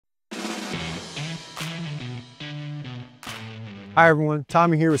Hi everyone,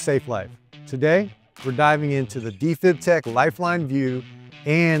 Tommy here with Safe Life. Today, we're diving into the Defibtech Lifeline VIEW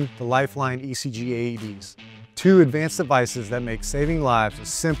and the Lifeline ECG AEDs, two advanced devices that make saving lives as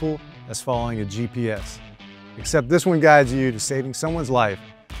simple as following a GPS. Except this one guides you to saving someone's life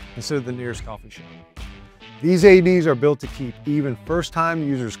instead of the nearest coffee shop. These AEDs are built to keep even first-time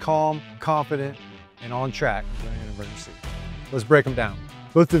users calm, confident, and on track during an emergency. Let's break them down.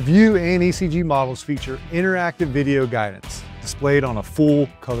 Both the VIEW and ECG models feature interactive video guidance displayed on a full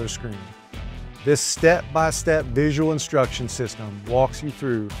color screen. This step-by-step visual instruction system walks you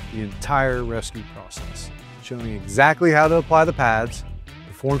through the entire rescue process, showing exactly how to apply the pads,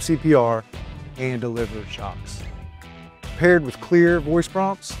 perform CPR, and deliver shocks. Paired with clear voice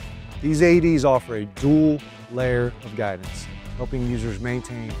prompts, these AEDs offer a dual layer of guidance, helping users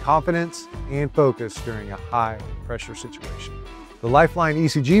maintain confidence and focus during a high-pressure situation. The Lifeline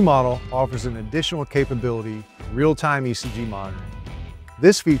ECG model offers an additional capability, real-time ECG monitoring.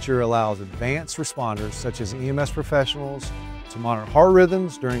 This feature allows advanced responders such as EMS professionals to monitor heart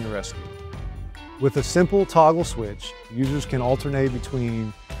rhythms during a rescue. With a simple toggle switch, users can alternate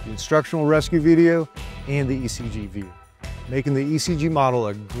between the instructional rescue video and the ECG view, making the ECG model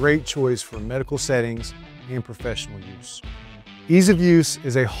a great choice for medical settings and professional use. Ease of use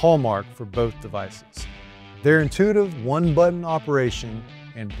is a hallmark for both devices. Their intuitive one-button operation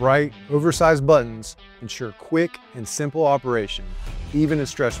and bright, oversized buttons ensure quick and simple operation, even in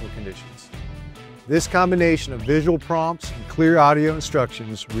stressful conditions. This combination of visual prompts and clear audio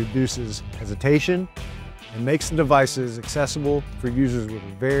instructions reduces hesitation and makes the devices accessible for users with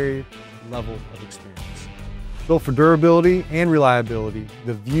a varied level of experience. Built for durability and reliability,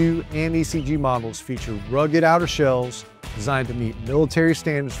 the VIEW and ECG models feature rugged outer shells designed to meet military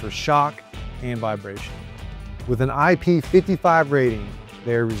standards for shock and vibration. With an IP55 rating,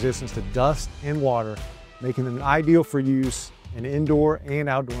 they are resistant to dust and water, making them ideal for use in indoor and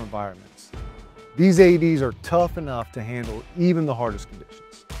outdoor environments. These AEDs are tough enough to handle even the hardest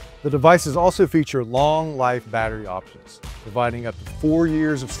conditions. The devices also feature long life battery options, providing up to 4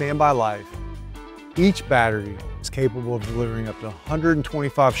 years of standby life. Each battery is capable of delivering up to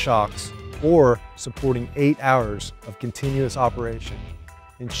 125 shocks or supporting 8 hours of continuous operation,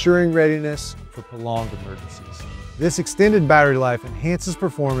 ensuring readiness for prolonged emergencies. This extended battery life enhances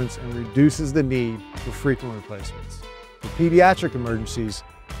performance and reduces the need for frequent replacements. For pediatric emergencies,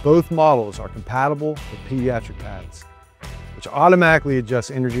 both models are compatible with pediatric pads, which automatically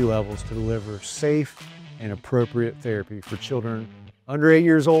adjust energy levels to deliver safe and appropriate therapy for children under 8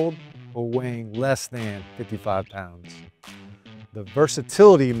 years old or weighing less than 55 pounds. The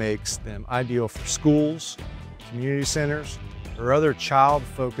versatility makes them ideal for schools, community centers, or other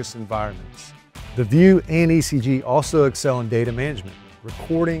child-focused environments. The VIEW and ECG also excel in data management,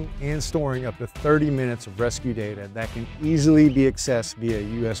 recording and storing up to 30 minutes of rescue data that can easily be accessed via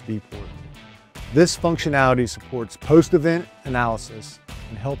USB port. This functionality supports post-event analysis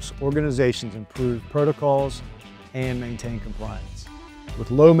and helps organizations improve protocols and maintain compliance.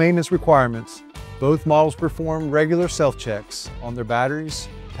 With low maintenance requirements, both models perform regular self-checks on their batteries,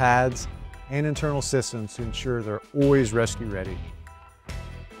 pads, and internal systems to ensure they're always rescue ready.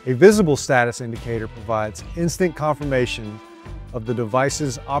 A visible status indicator provides instant confirmation of the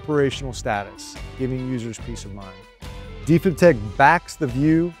device's operational status, giving users peace of mind. Defibtech backs the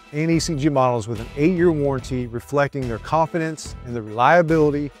VIEW and ECG models with an 8-year warranty, reflecting their confidence in the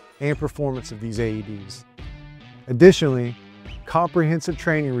reliability and performance of these AEDs. Additionally, comprehensive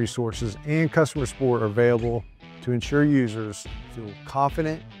training resources and customer support are available to ensure users feel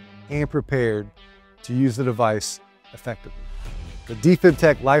confident and prepared to use the device effectively. The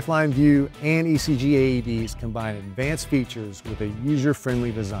Defibtech Lifeline VIEW and ECG AEDs combine advanced features with a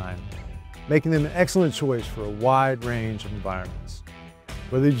user-friendly design, making them an excellent choice for a wide range of environments.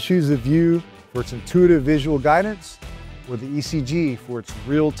 Whether you choose the VIEW for its intuitive visual guidance or the ECG for its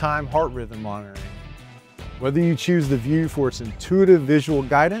real-time heart rhythm monitoring, whether you choose the VIEW for its intuitive visual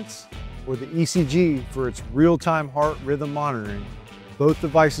guidance or the ECG for its real-time heart rhythm monitoring, both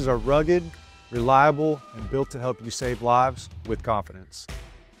devices are rugged, reliable, and built to help you save lives with confidence.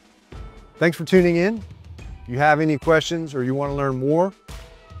 Thanks for tuning in. If you have any questions or you want to learn more,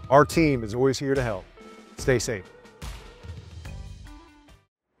 our team is always here to help. Stay safe.